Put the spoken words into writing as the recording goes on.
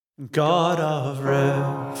God of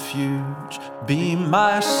refuge, be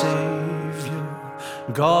my Savior,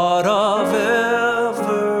 God of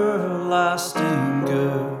everlasting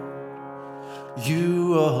good.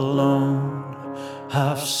 You alone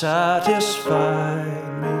have satisfied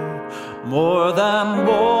me more than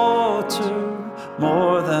water,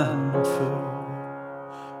 more than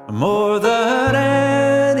food, more than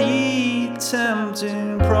any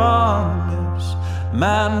tempting promise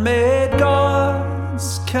man-made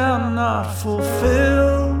gods cannot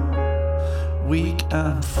fulfill. Weak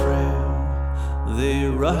and frail, they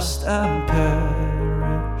rust and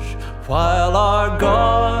perish, while our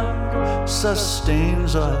God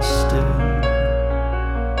sustains us still.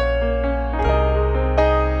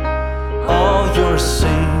 All your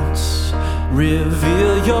saints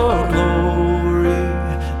reveal your glory,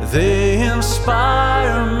 they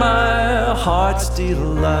inspire my heart's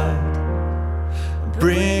delight,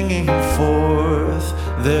 bringing forth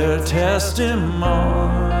their testimony,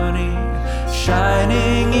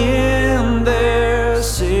 shining in their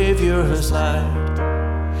Savior's light.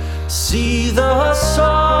 See the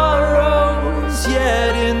sorrows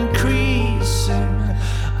yet increasing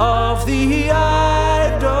of the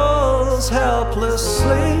idol's helpless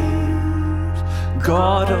slaves.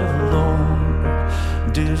 God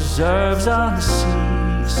alone deserves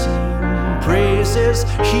unceasing praises.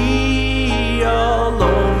 He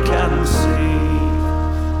alone can save.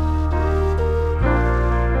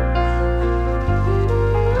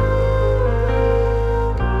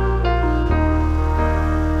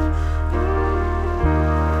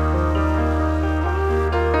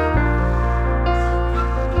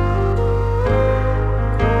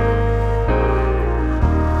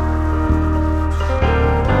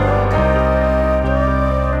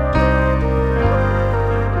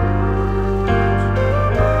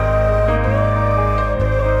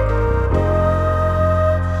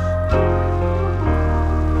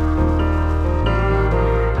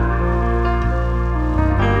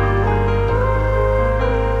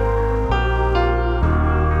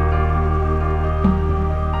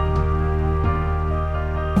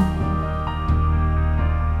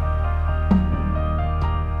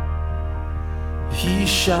 He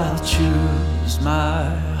shall choose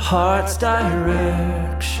my heart's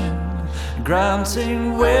direction,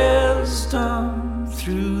 granting wisdom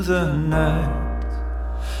through the night,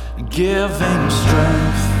 giving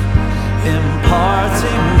strength,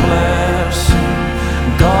 imparting blessing.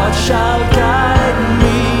 God shall guide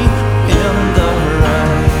me in the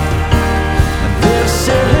right. This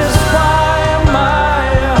is why my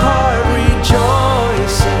heart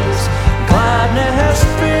rejoices, gladness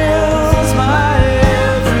fills my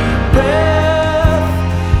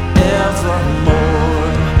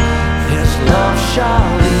shall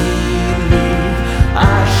lead me, I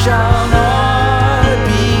shall not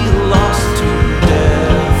be lost to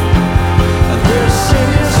death. This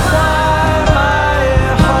is why my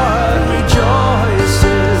heart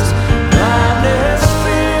rejoices, gladness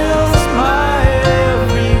fills my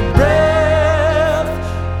every breath.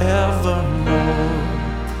 Evermore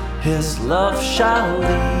His love shall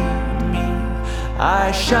lead me,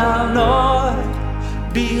 I shall not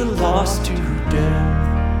be lost to death.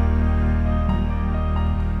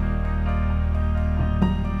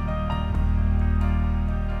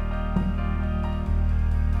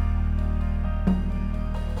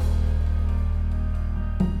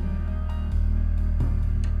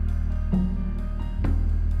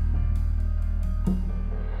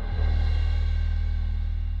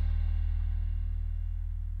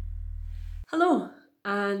 Hello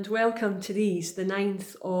and welcome to these, the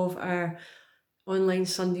 9th of our online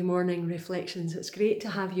Sunday morning reflections. It's great to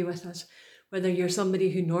have you with us, whether you're somebody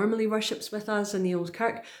who normally worships with us in the Old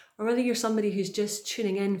Kirk or whether you're somebody who's just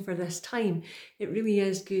tuning in for this time. It really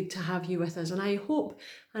is good to have you with us, and I hope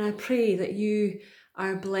and I pray that you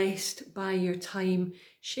are blessed by your time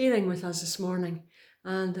sharing with us this morning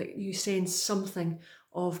and that you sense something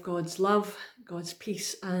of God's love, God's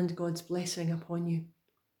peace and God's blessing upon you.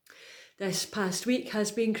 This past week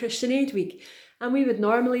has been Christian Aid Week, and we would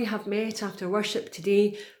normally have met after worship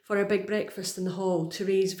today for a big breakfast in the hall to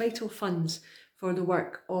raise vital funds for the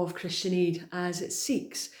work of Christian Aid as it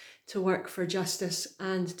seeks to work for justice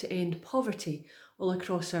and to end poverty all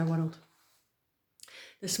across our world.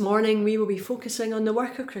 This morning we will be focusing on the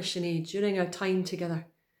work of Christian Aid during our time together.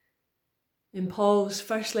 In Paul's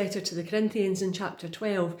first letter to the Corinthians in chapter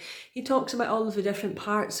 12, he talks about all of the different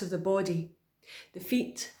parts of the body, the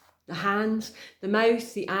feet, the hands, the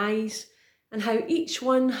mouth, the eyes, and how each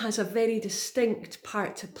one has a very distinct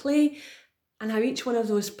part to play and how each one of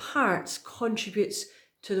those parts contributes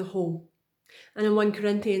to the whole. And in 1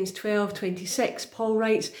 Corinthians 12:26, Paul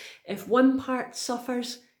writes, if one part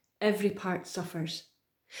suffers, every part suffers.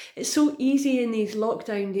 It's so easy in these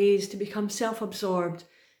lockdown days to become self-absorbed,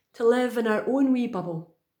 to live in our own wee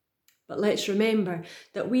bubble. But let's remember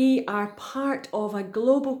that we are part of a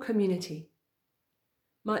global community.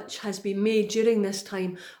 Much has been made during this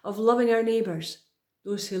time of loving our neighbours,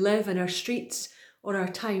 those who live in our streets or our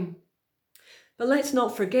town. But let's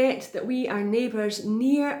not forget that we are neighbours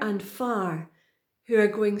near and far who are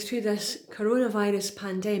going through this coronavirus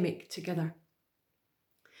pandemic together.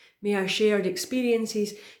 May our shared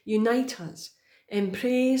experiences unite us in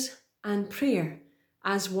praise and prayer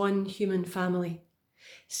as one human family,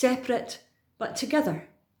 separate but together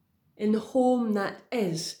in the home that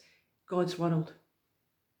is God's world.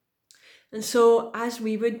 And so, as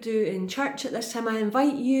we would do in church at this time, I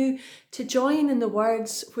invite you to join in the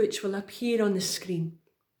words which will appear on the screen.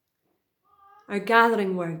 Our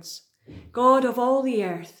gathering words: God of all the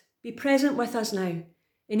earth, be present with us now,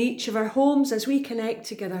 in each of our homes as we connect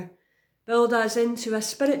together. Build us into a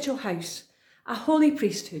spiritual house, a holy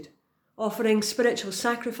priesthood, offering spiritual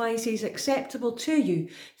sacrifices acceptable to you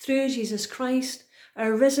through Jesus Christ,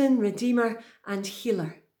 our risen Redeemer and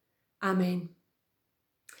Healer. Amen.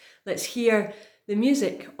 Let's hear the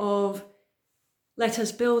music of Let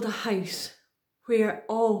Us Build a House Where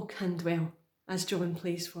All Can Dwell, as John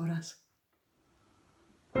plays for us.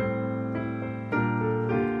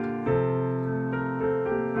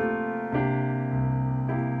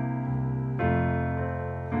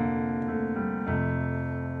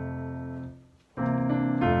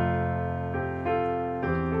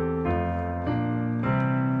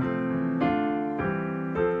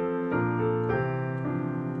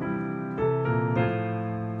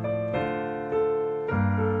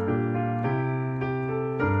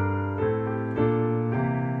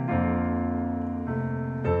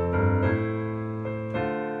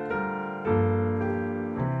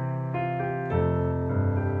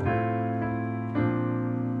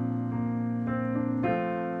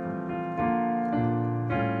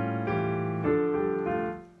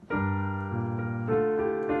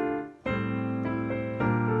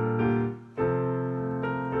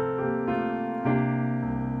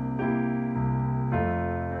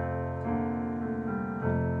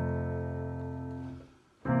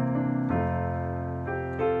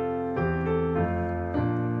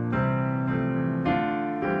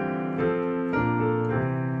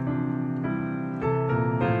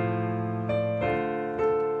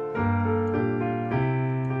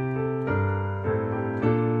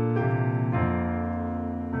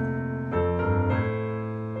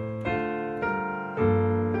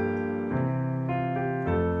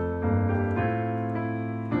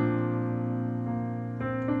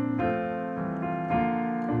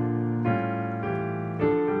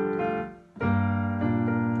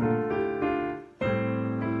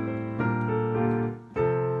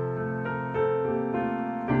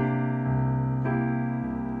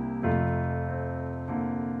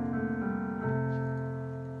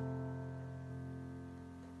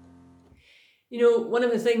 You know, one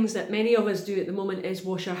of the things that many of us do at the moment is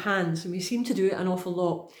wash our hands, and we seem to do it an awful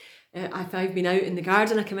lot. If I've been out in the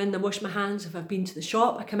garden, I come in and I wash my hands. If I've been to the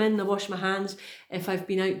shop, I come in and I wash my hands. If I've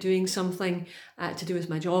been out doing something to do with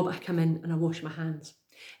my job, I come in and I wash my hands.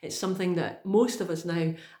 It's something that most of us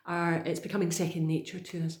now it's becoming second nature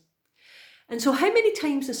to us. And so how many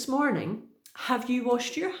times this morning have you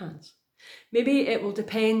washed your hands? Maybe it will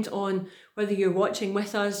depend on whether you're watching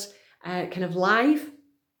with us kind of live,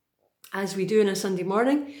 as we do on a Sunday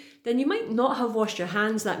morning, then you might not have washed your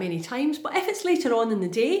hands that many times, but if it's later on in the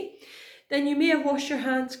day, then you may have washed your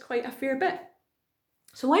hands quite a fair bit.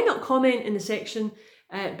 So why not comment in the section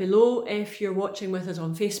below if you're watching with us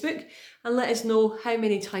on Facebook and let us know how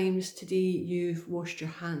many times today you've washed your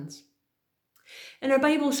hands. In our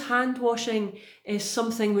Bibles, hand washing is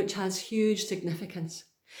something which has huge significance.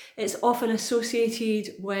 It's often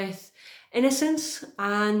associated with innocence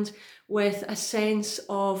and with a sense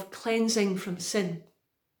of cleansing from sin.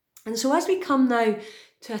 And so as we come now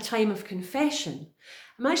to a time of confession,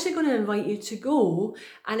 I'm actually going to invite you to go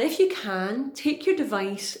and, if you can, take your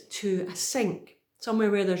device to a sink,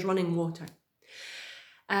 somewhere where there's running water.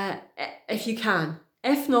 If you can.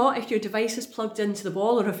 If not, if your device is plugged into the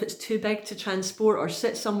wall, or if it's too big to transport or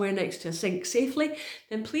sit somewhere next to a sink safely,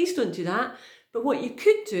 then please don't do that. But what you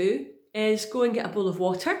could do is go and get a bowl of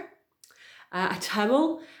water, a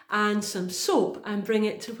towel and some soap, and bring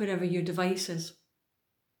it to wherever your device is.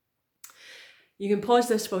 You can pause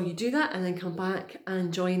this while you do that and then come back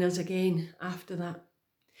and join us again after that.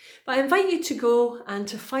 But I invite you to go and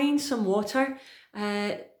to find some water,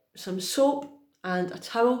 some soap and a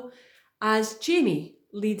towel, as Jamie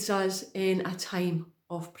leads us in a time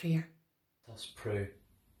of prayer. Let us pray.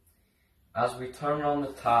 As we turn on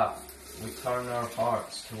the tap, we turn our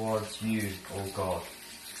hearts towards you, O God.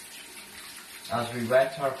 As we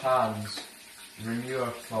wet our hands, renew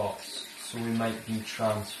our thoughts so we might be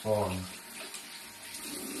transformed.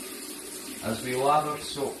 As we lather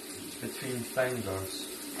soap between fingers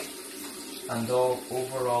and all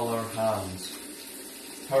over all our hands,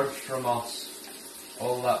 purge from us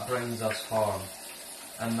all that brings us harm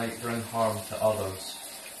and might bring harm to others.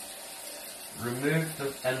 Remove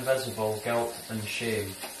the invisible guilt and shame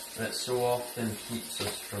that so often keeps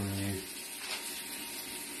us from you.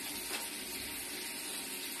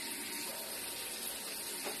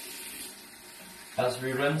 As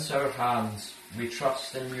we rinse our hands, we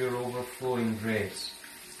trust in your overflowing grace,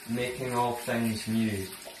 making all things new.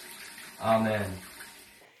 Amen.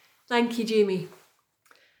 Thank you, Jamie.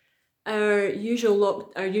 Our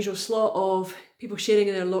usual slot of people sharing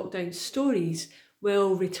their lockdown stories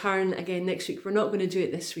will return again next week. We're not going to do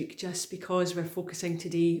it this week just because we're focusing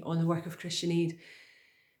today on the work of Christian Aid.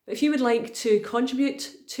 But if you would like to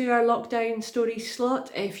contribute to our lockdown story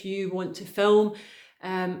slot, if you want to film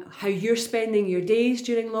how you're spending your days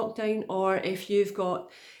during lockdown, or if you've got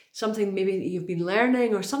something maybe that you've been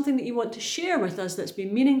learning or something that you want to share with us that's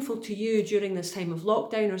been meaningful to you during this time of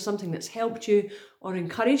lockdown, or something that's helped you or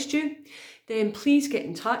encouraged you, then please get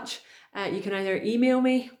in touch. You can either email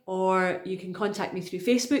me or you can contact me through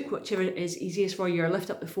Facebook, whichever is easiest for you, or lift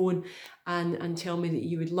up the phone and tell me that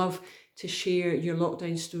you would love to share your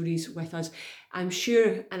lockdown stories with us. I'm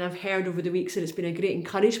sure, and I've heard over the weeks, that it's been a great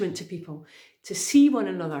encouragement to people to see one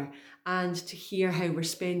another and to hear how we're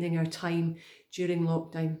spending our time during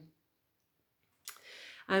lockdown.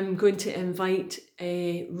 I'm going to invite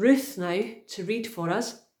Ruth now to read for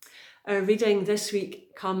us. Our reading this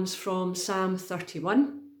week comes from Psalm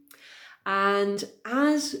 31. And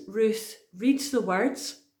as Ruth reads the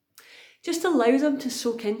words, just allow them to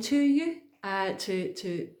soak into you,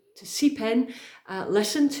 to seep in,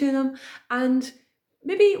 listen to them, and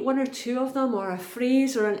maybe one or two of them, or a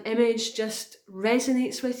phrase or an image, just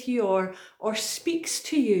resonates with you or speaks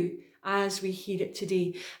to you as we hear it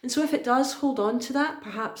today. And so if it does, hold on to that.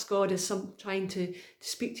 Perhaps God is trying to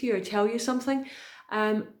speak to you or tell you something,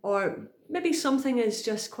 or maybe something is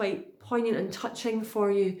just quite poignant and touching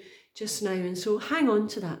for you just now. And so hang on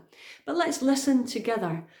to that. But let's listen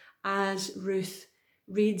together as Ruth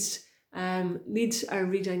leads our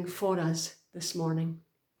reading for us this morning.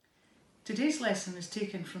 Today's lesson is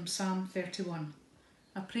taken from Psalm 31,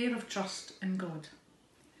 a prayer of trust in God.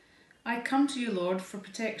 I come to you, Lord, for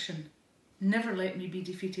protection. Never let me be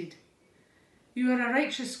defeated. You are a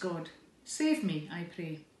righteous God. Save me, I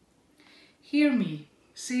pray. Hear me,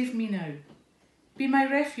 save me now. Be my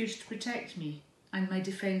refuge to protect me and my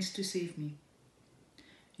defence to save me.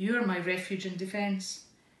 You are my refuge and defence.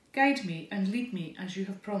 Guide me and lead me as you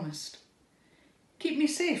have promised. Keep me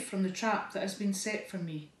safe from the trap that has been set for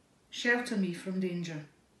me. Shelter me from danger.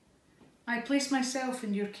 I place myself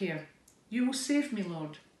in your care. You will save me,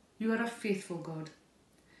 Lord. You are a faithful God.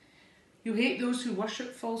 You hate those who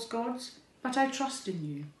worship false gods, but I trust in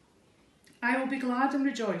you. I will be glad and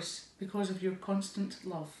rejoice because of your constant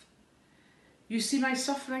love. You see my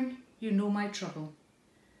suffering, you know my trouble.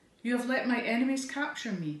 You have let my enemies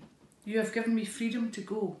capture me. You have given me freedom to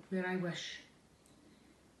go where I wish.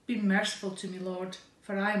 Be merciful to me, Lord,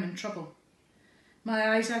 for I am in trouble. My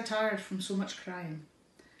eyes are tired from so much crying.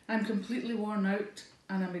 I am completely worn out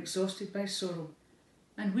and am exhausted by sorrow,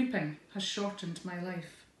 and weeping has shortened my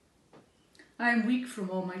life. I am weak from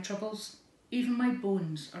all my troubles, even my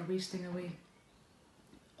bones are wasting away.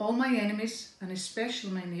 All my enemies, and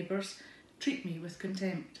especially my neighbours, treat me with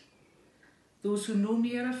contempt. Those who know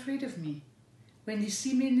me are afraid of me. When they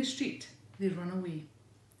see me in the street, they run away.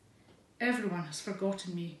 Everyone has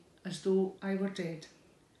forgotten me as though I were dead.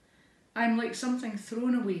 I am like something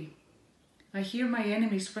thrown away. I hear my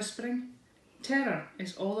enemies whispering. Terror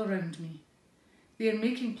is all around me. They are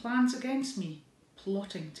making plans against me,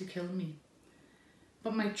 plotting to kill me.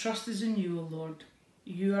 But my trust is in you, O Lord.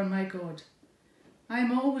 You are my God. I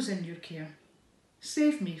am always in your care.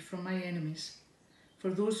 Save me from my enemies, for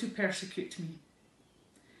those who persecute me.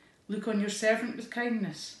 Look on your servant with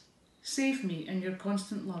kindness. Save me in your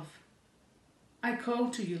constant love. I call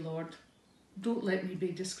to you, Lord. Don't let me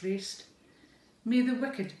be disgraced. May the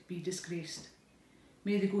wicked be disgraced.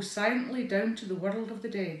 May they go silently down to the world of the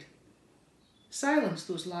dead. Silence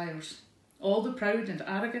those liars, all the proud and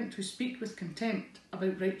arrogant who speak with contempt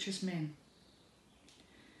about righteous men.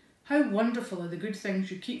 How wonderful are the good things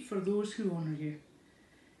you keep for those who honour you.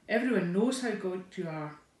 Everyone knows how good you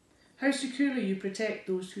are, How securely you protect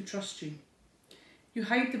those who trust you. You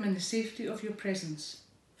hide them in the safety of your presence,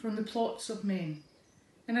 from the plots of men.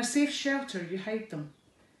 In a safe shelter you hide them,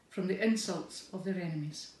 from the insults of their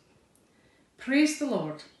enemies. Praise the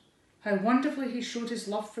Lord! How wonderfully he showed his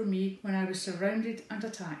love for me when I was surrounded and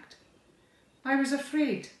attacked. I was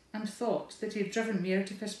afraid and thought that he had driven me out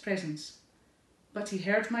of his presence, but he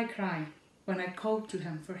heard my cry when I called to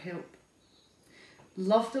him for help.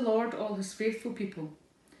 Love the Lord, all his faithful people.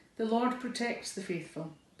 The Lord protects the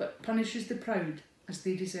faithful, but punishes the proud as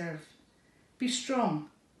they deserve. Be strong,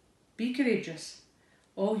 be courageous,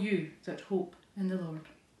 all you that hope in the Lord.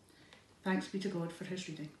 Thanks be to God for his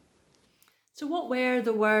reading. So what were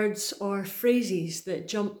the words or phrases that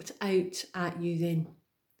jumped out at you then?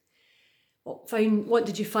 What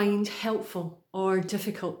did you find helpful or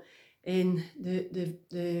difficult in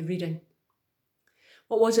the reading?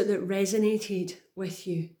 What was it that resonated with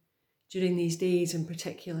you during these days in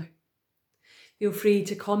particular? Feel free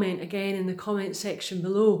to comment again in the comment section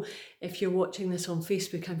below. If you're watching this on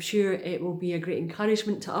Facebook, I'm sure it will be a great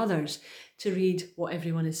encouragement to others to read what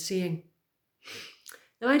everyone is saying.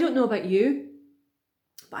 Now, I don't know about you,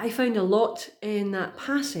 but I found a lot in that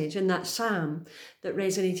passage, in that psalm, that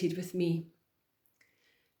resonated with me.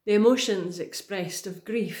 The emotions expressed of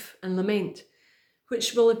grief and lament,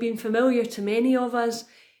 which will have been familiar to many of us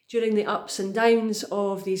during the ups and downs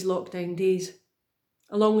of these lockdown days,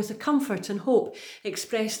 along with the comfort and hope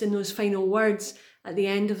expressed in those final words at the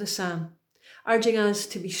end of the psalm, urging us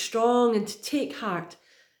to be strong and to take heart,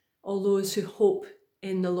 all those who hope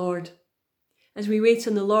in the Lord, as we wait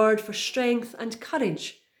on the Lord for strength and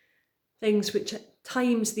courage, things which at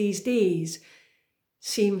times these days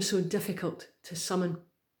seem so difficult to summon.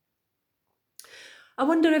 I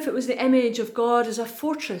wonder if it was the image of God as a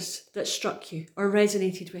fortress that struck you or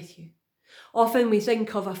resonated with you. Often we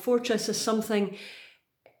think of a fortress as something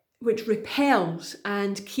which repels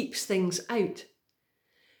and keeps things out.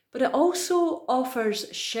 But it also offers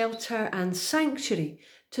shelter and sanctuary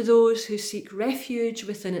to those who seek refuge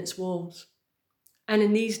within its walls. And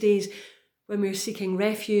in these days, when we're seeking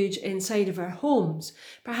refuge inside of our homes,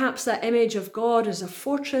 perhaps that image of God as a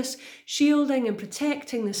fortress, shielding and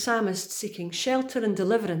protecting the psalmist seeking shelter and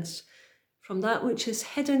deliverance from that which is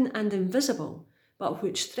hidden and invisible, but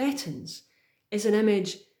which threatens, is an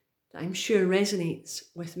image that I'm sure resonates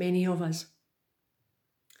with many of us.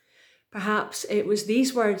 Perhaps it was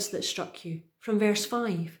these words that struck you from verse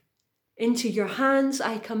 5. Into your hands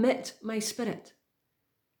I commit my spirit.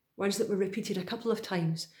 Words that were repeated a couple of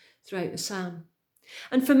times throughout the psalm,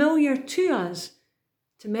 and familiar to us,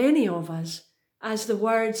 to many of us, as the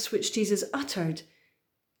words which Jesus uttered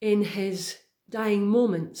in his dying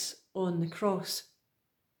moments on the cross.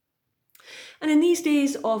 And in these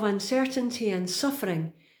days of uncertainty and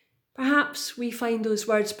suffering, perhaps we find those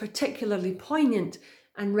words particularly poignant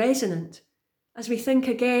and resonant as we think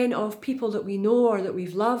again of people that we know or that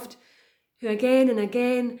we've loved, who again and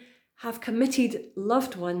again have committed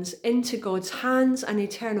loved ones into God's hands and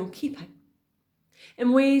eternal keeping,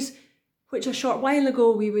 in ways which a short while ago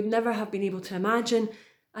we would never have been able to imagine,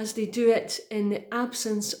 as they do it in the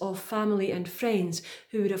absence of family and friends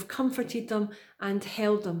who would have comforted them and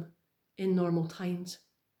held them in normal times.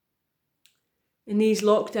 In these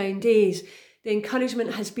lockdown days, the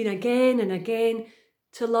encouragement has been again and again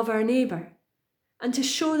to love our neighbour and to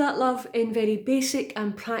show that love in very basic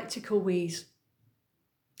and practical ways.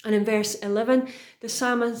 And in verse 11, the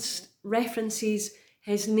psalmist references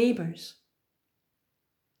his neighbours.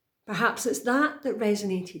 Perhaps it's that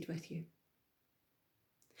resonated with you.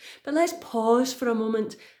 But let's pause for a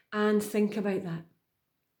moment and think about that.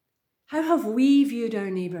 How have we viewed our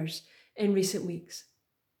neighbours in recent weeks?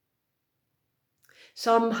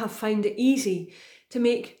 Some have found it easy to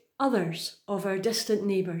make others of our distant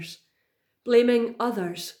neighbours, blaming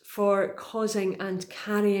others for causing and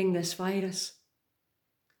carrying this virus.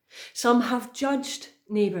 Some have judged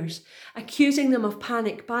neighbours, accusing them of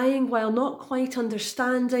panic buying while not quite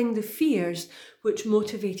understanding the fears which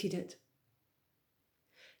motivated it.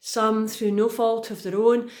 Some, through no fault of their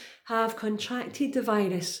own, have contracted the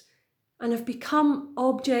virus and have become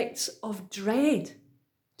objects of dread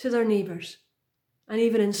to their neighbours, and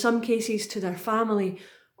even in some cases to their family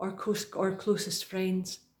or closest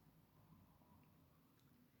friends.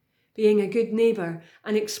 Being a good neighbour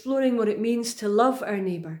and exploring what it means to love our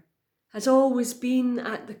neighbour has always been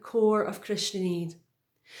at the core of Christian Aid,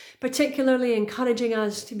 particularly encouraging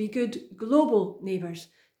us to be good global neighbours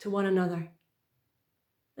to one another.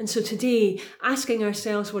 And so today, asking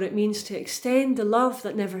ourselves what it means to extend the love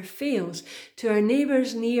that never fails to our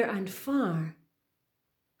neighbours near and far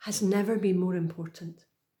has never been more important.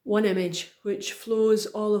 One image which flows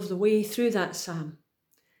all of the way through that psalm,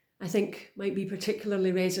 I think might be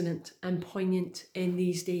particularly resonant and poignant in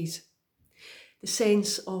these days. The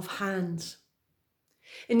sense of hands.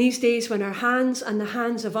 In these days when our hands and the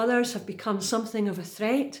hands of others have become something of a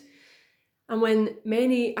threat, and when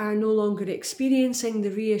many are no longer experiencing the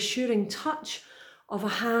reassuring touch of a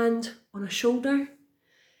hand on a shoulder,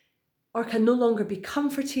 or can no longer be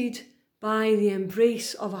comforted by the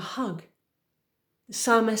embrace of a hug, the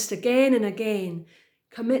psalmist again and again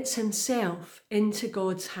commits himself into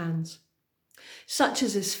God's hands. Such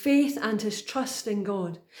is his faith and his trust in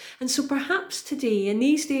God. And so perhaps today, in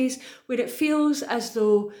these days where it feels as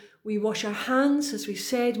though we wash our hands, as we've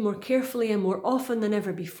said, more carefully and more often than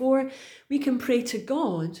ever before, we can pray to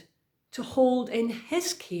God to hold in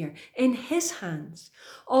his care, in his hands,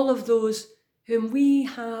 all of those whom we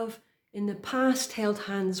have in the past held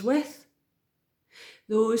hands with,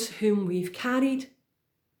 those whom we've carried,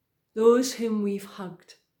 those whom we've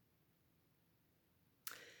hugged.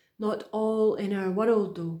 Not all in our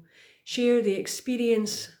world, though, share the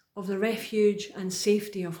experience of the refuge and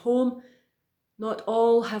safety of home. Not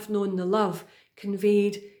all have known the love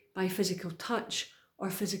conveyed by physical touch or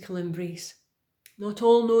physical embrace. Not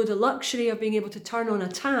all know the luxury of being able to turn on a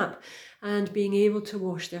tap and being able to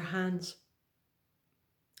wash their hands.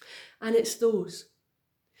 And it's those,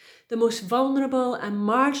 the most vulnerable and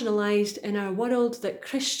marginalised in our world, that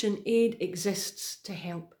Christian Aid exists to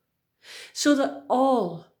help. So that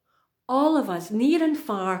all of us, near and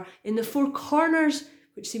far, in the four corners,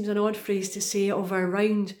 which seems an odd phrase to say, of our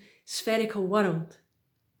round spherical world,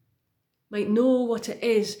 might know what it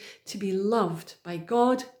is to be loved by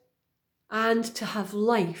God and to have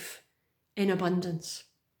life in abundance.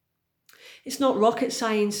 It's not rocket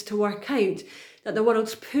science to work out that the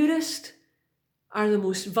world's poorest are the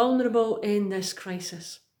most vulnerable in this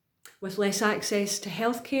crisis, with less access to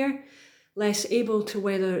healthcare, less able to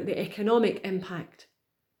weather the economic impact.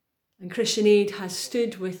 And Christian Aid has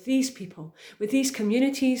stood with these people, with these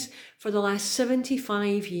communities for the last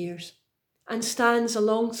 75 years, and stands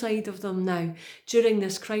alongside of them now during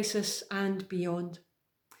this crisis and beyond.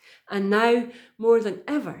 And now, more than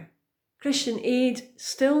ever, Christian Aid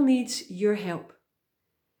still needs your help.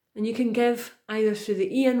 And you can give either through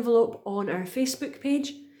the e-envelope on our Facebook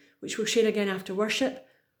page, which we'll share again after worship,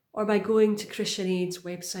 or by going to Christian Aid's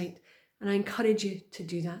website. And I encourage you to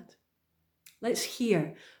do that. Let's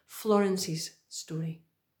hear Florence's story.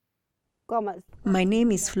 My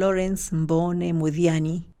name is Florence Mbone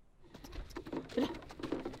Mudhiani.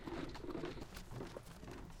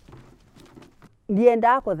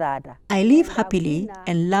 I live happily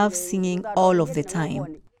and love singing all of the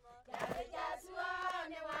time.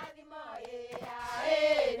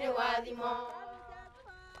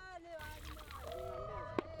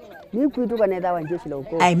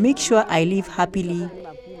 I make sure I live happily,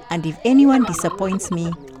 and if anyone disappoints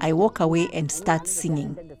me, I walk away and start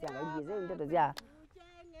singing.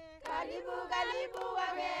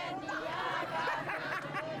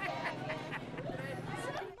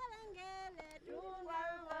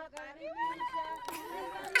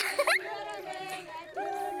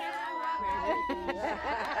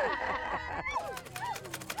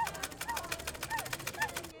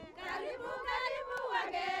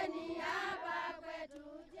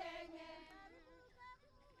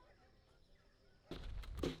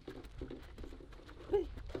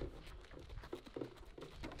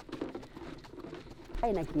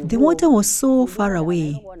 The water was so far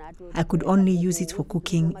away, I could only use it for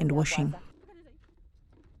cooking and washing.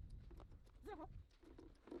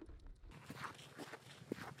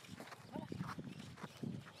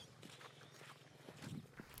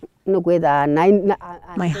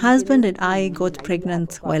 My husband and I got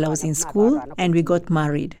pregnant while I was in school, and we got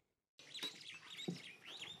married.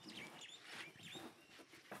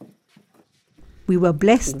 We were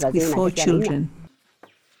blessed with 4 children.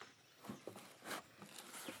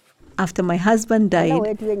 After my husband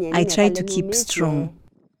died, I tried to keep strong.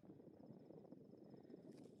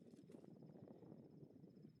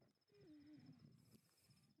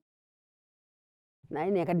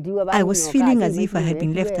 I was feeling as if I had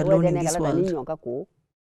been left alone in this world.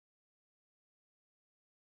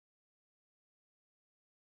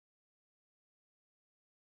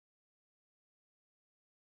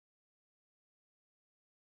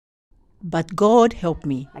 But God helped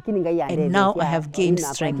me, and now I have gained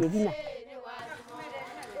strength.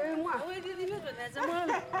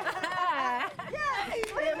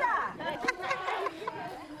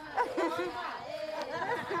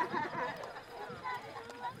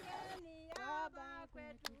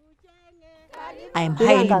 I am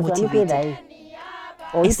highly motivated.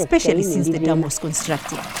 especially since the dam was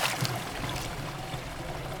constructed.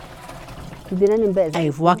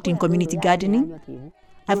 I've worked in community gardening.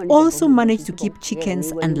 I've also managed to keep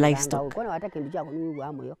chickens and livestock.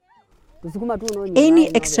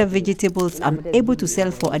 Any extra vegetables I'm able to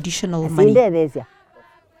sell for additional money.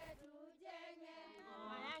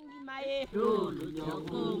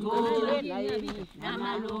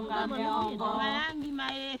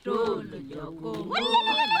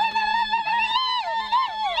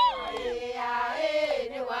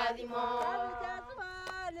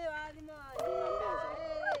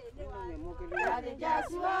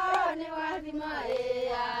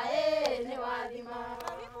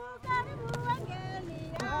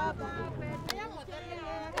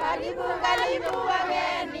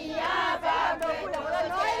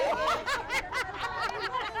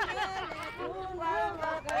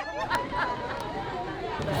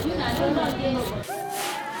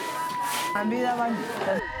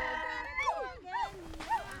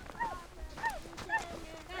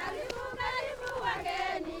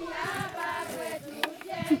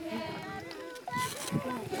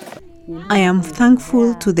 I am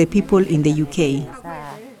thankful to the people in the UK.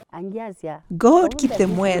 God keep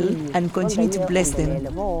them well and continue to bless them.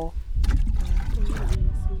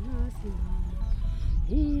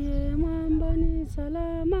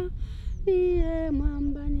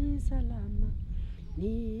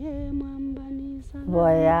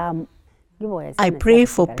 I pray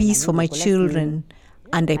for peace for my children,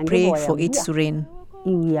 and I pray for it to rain.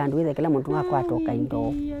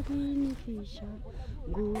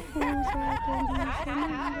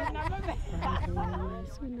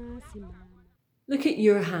 Look at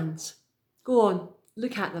your hands. Go on,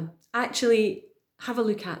 look at them. Actually, have a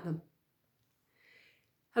look at them.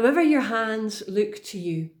 However your hands look to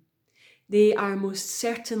you, they are most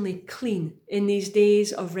certainly clean in these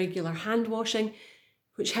days of regular hand washing,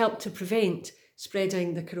 which help to prevent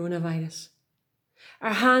spreading the coronavirus.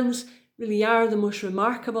 Our hands really are the most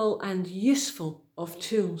remarkable and useful of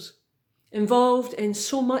tools, involved in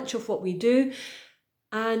so much of what we do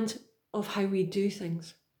and of how we do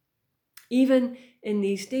things, even in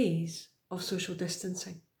these days of social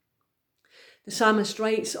distancing. The psalmist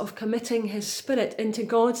writes of committing his spirit into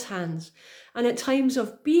God's hands and at times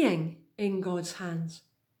of being in God's hands.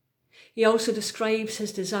 He also describes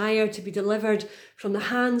his desire to be delivered from the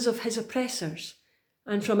hands of his oppressors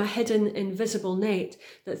and from a hidden, invisible net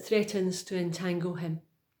that threatens to entangle him.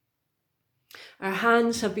 Our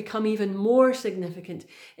hands have become even more significant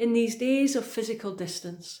in these days of physical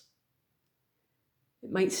distance.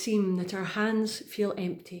 It might seem that our hands feel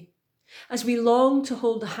empty, as we long to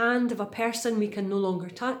hold the hand of a person we can no longer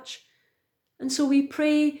touch, and so we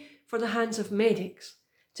pray for the hands of medics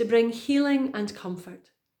to bring healing and comfort.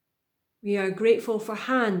 We are grateful for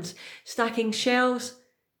hands stacking shelves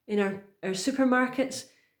in our supermarkets,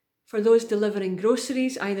 for those delivering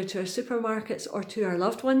groceries either to our supermarkets or to our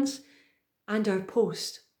loved ones, and our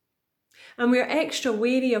post. And we are extra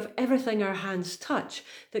wary of everything our hands touch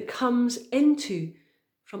that comes into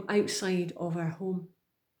from outside of our home.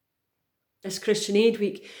 This Christian Aid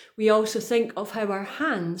Week, we also think of how our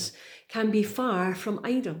hands can be far from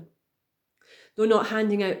idle. Though not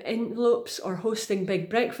handing out envelopes or hosting big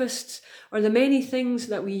breakfasts or the many things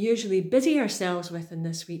that we usually busy ourselves with in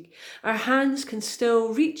this week, our hands can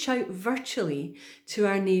still reach out virtually to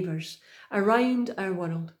our neighbours around our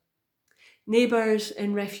world. Neighbours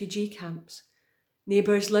in refugee camps,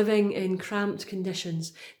 neighbours living in cramped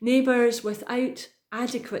conditions, neighbours without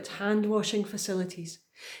adequate hand-washing facilities,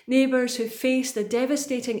 neighbours who face the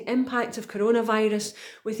devastating impact of coronavirus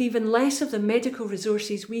with even less of the medical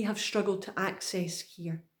resources we have struggled to access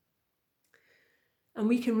here. And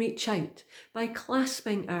we can reach out by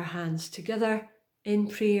clasping our hands together in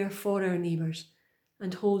prayer for our neighbours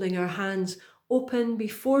and holding our hands open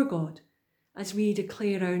before God as we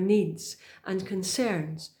declare our needs and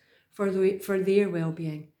concerns for their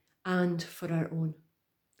well-being and for our own.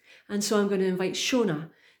 And so I'm going to invite Shona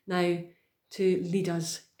now to lead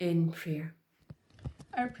us in prayer.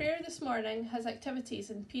 Our prayer this morning has activities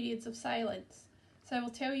and periods of silence, so I will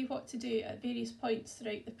tell you what to do at various points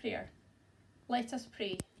throughout the prayer. Let us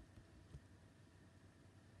pray.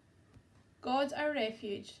 God, our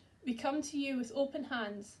refuge, we come to you with open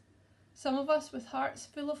hands, some of us with hearts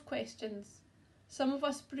full of questions, some of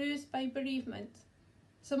us bruised by bereavement,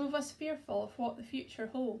 some of us fearful of what the future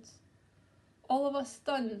holds, all of us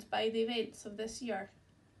stunned by the events of this year.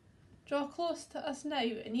 Draw close to us now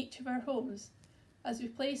in each of our homes as we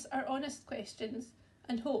place our honest questions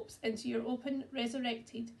and hopes into your open,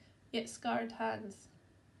 resurrected, yet scarred hands.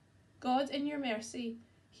 God, in your mercy,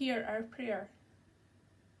 hear our prayer.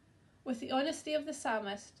 with the honesty of the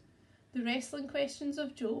psalmist, the wrestling questions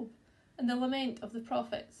of Job, and the lament of the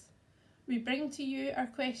prophets, we bring to you our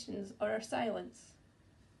questions or our silence.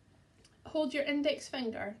 Hold your index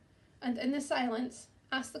finger, and in the silence,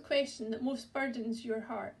 ask the question that most burdens your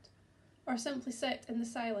heart, or simply sit in the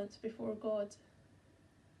silence before God.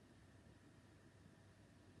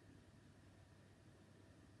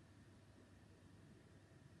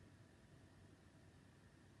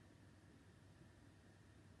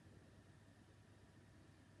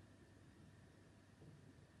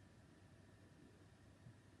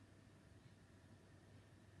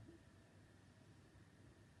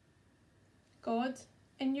 God,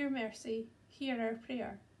 in your mercy, hear our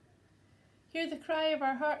prayer. Hear the cry of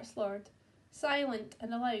our hearts, Lord, silent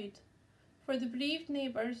and aloud, for the bereaved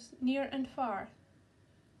neighbours near and far.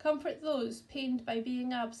 Comfort those pained by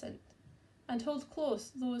being absent, and hold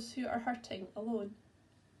close those who are hurting alone.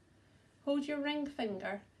 Hold your ring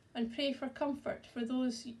finger and pray for comfort for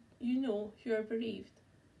those you know who are bereaved,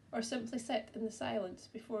 or simply sit in the silence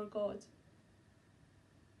before God.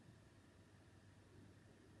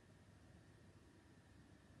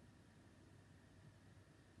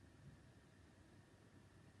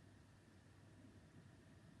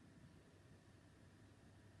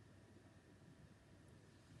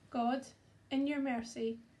 God, in your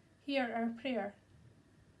mercy, hear our prayer.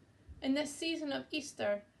 In this season of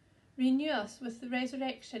Easter, renew us with the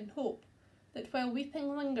resurrection hope that while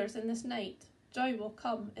weeping lingers in this night, joy will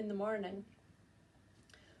come in the morning.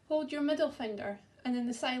 Hold your middle finger and in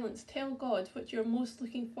the silence tell God what you're most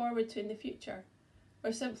looking forward to in the future,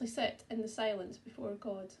 or simply sit in the silence before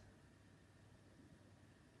God.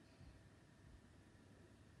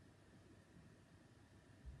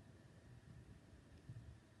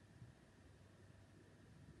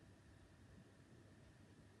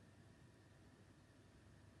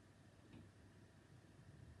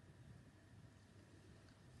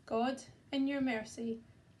 God, in your mercy,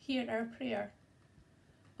 hear our prayer.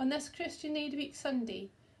 On this Christian Aid Week Sunday,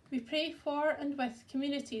 we pray for and with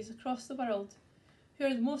communities across the world who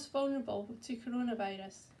are the most vulnerable to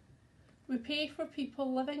coronavirus. We pray for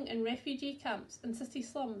people living in refugee camps and city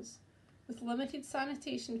slums with limited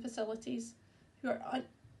sanitation facilities who are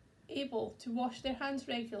unable to wash their hands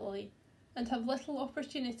regularly and have little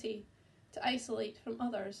opportunity to isolate from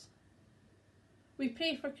others. We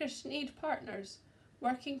pray for Christian Aid partners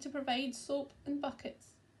working to provide soap and buckets,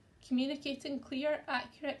 communicating clear,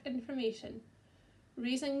 accurate information,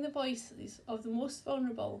 raising the voices of the most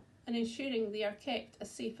vulnerable and ensuring they are kept as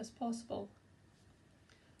safe as possible.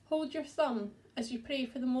 Hold your thumb as you pray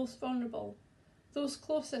for the most vulnerable, those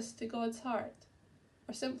closest to God's heart,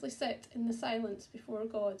 or simply sit in the silence before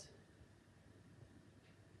God.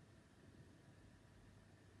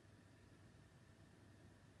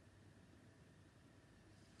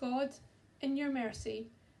 God, in your mercy,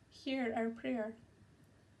 hear our prayer.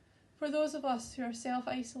 For those of us who are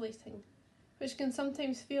self-isolating, which can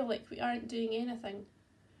sometimes feel like we aren't doing anything,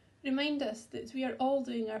 remind us that we are all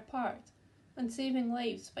doing our part and saving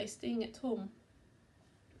lives by staying at home.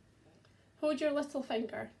 Hold your little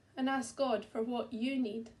finger and ask God for what you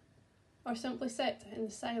need, or simply sit in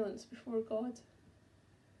the silence before God.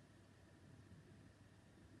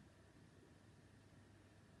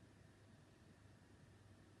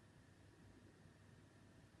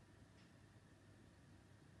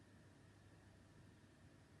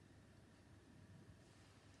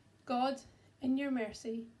 God, in your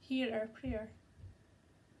mercy, hear our prayer.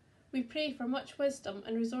 We pray for much wisdom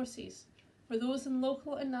and resources for those in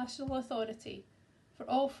local and national authority, for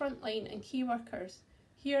all frontline and key workers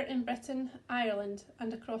here in Britain, Ireland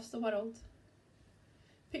and across the world.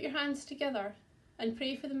 Put your hands together and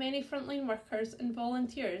pray for the many frontline workers and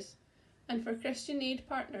volunteers and for Christian Aid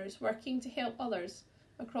partners working to help others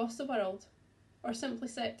across the world, or simply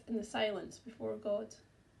sit in the silence before God.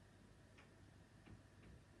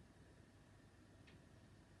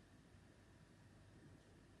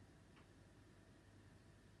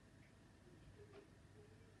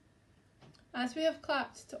 As we have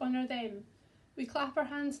clapped to honour them, we clap our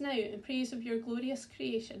hands now in praise of your glorious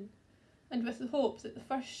creation, and with the hope that the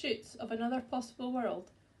first shoots of another possible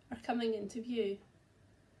world are coming into view.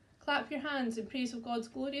 Clap your hands in praise of God's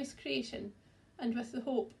glorious creation, and with the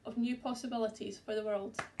hope of new possibilities for the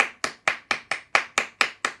world.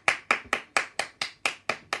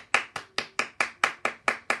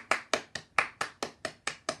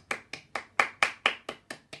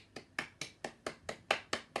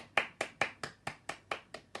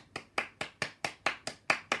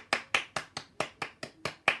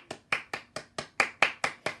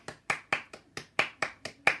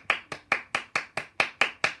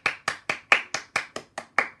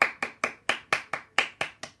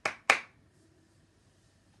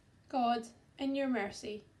 in your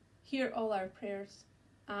mercy, hear all our prayers.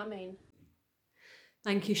 Amen.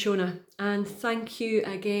 Thank you, Shona, and thank you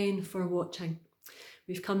again for watching.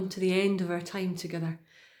 We've come to the end of our time together,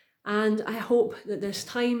 and I hope that this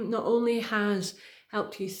time not only has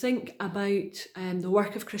helped you think about the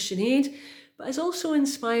work of Christian Aid, but has also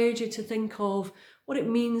inspired you to think of what it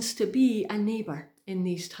means to be a neighbour in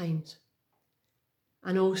these times.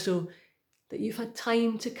 And also that you've had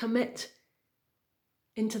time to commit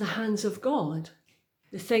into the hands of God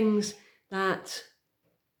the things that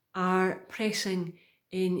are pressing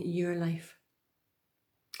in your life.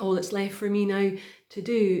 All that's left for me now to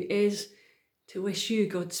do is to wish you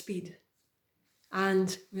Godspeed,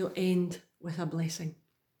 and we'll end with a blessing.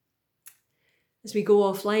 As we go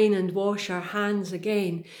offline and wash our hands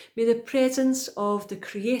again, may the presence of the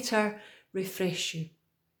Creator refresh you.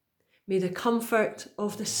 May the comfort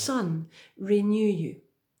of the Son renew you.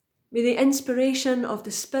 May the inspiration of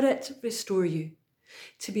the Spirit restore you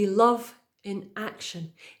to be love in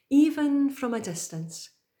action, even from a distance,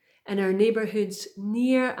 in our neighbourhoods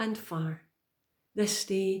near and far, this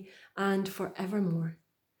day and forevermore.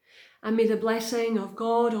 And may the blessing of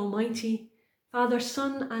God Almighty, Father,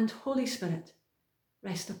 Son and Holy Spirit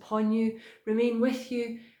rest upon you, remain with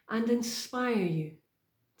you and inspire you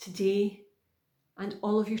today and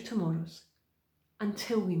all of your tomorrows,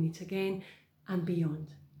 until we meet again and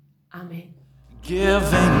beyond. Amen.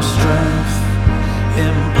 Giving strength,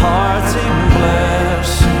 imparting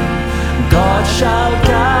blessing, God shall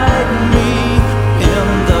guide me in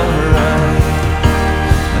the right.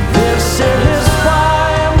 This is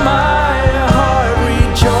why my heart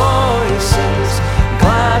rejoices,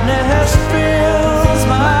 gladness fills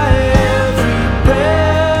my every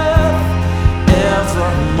breath,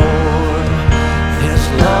 evermore His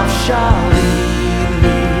love shall lead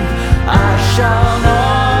me, I shall not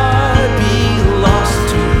be lost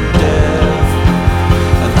to death.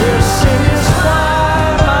 This is why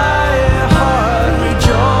my heart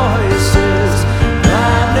rejoices,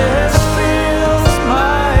 gladness fills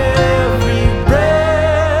my every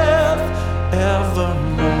breath,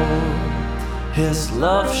 evermore His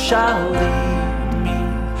love shall lead me,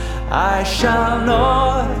 I shall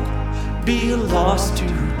not be lost to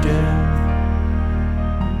death.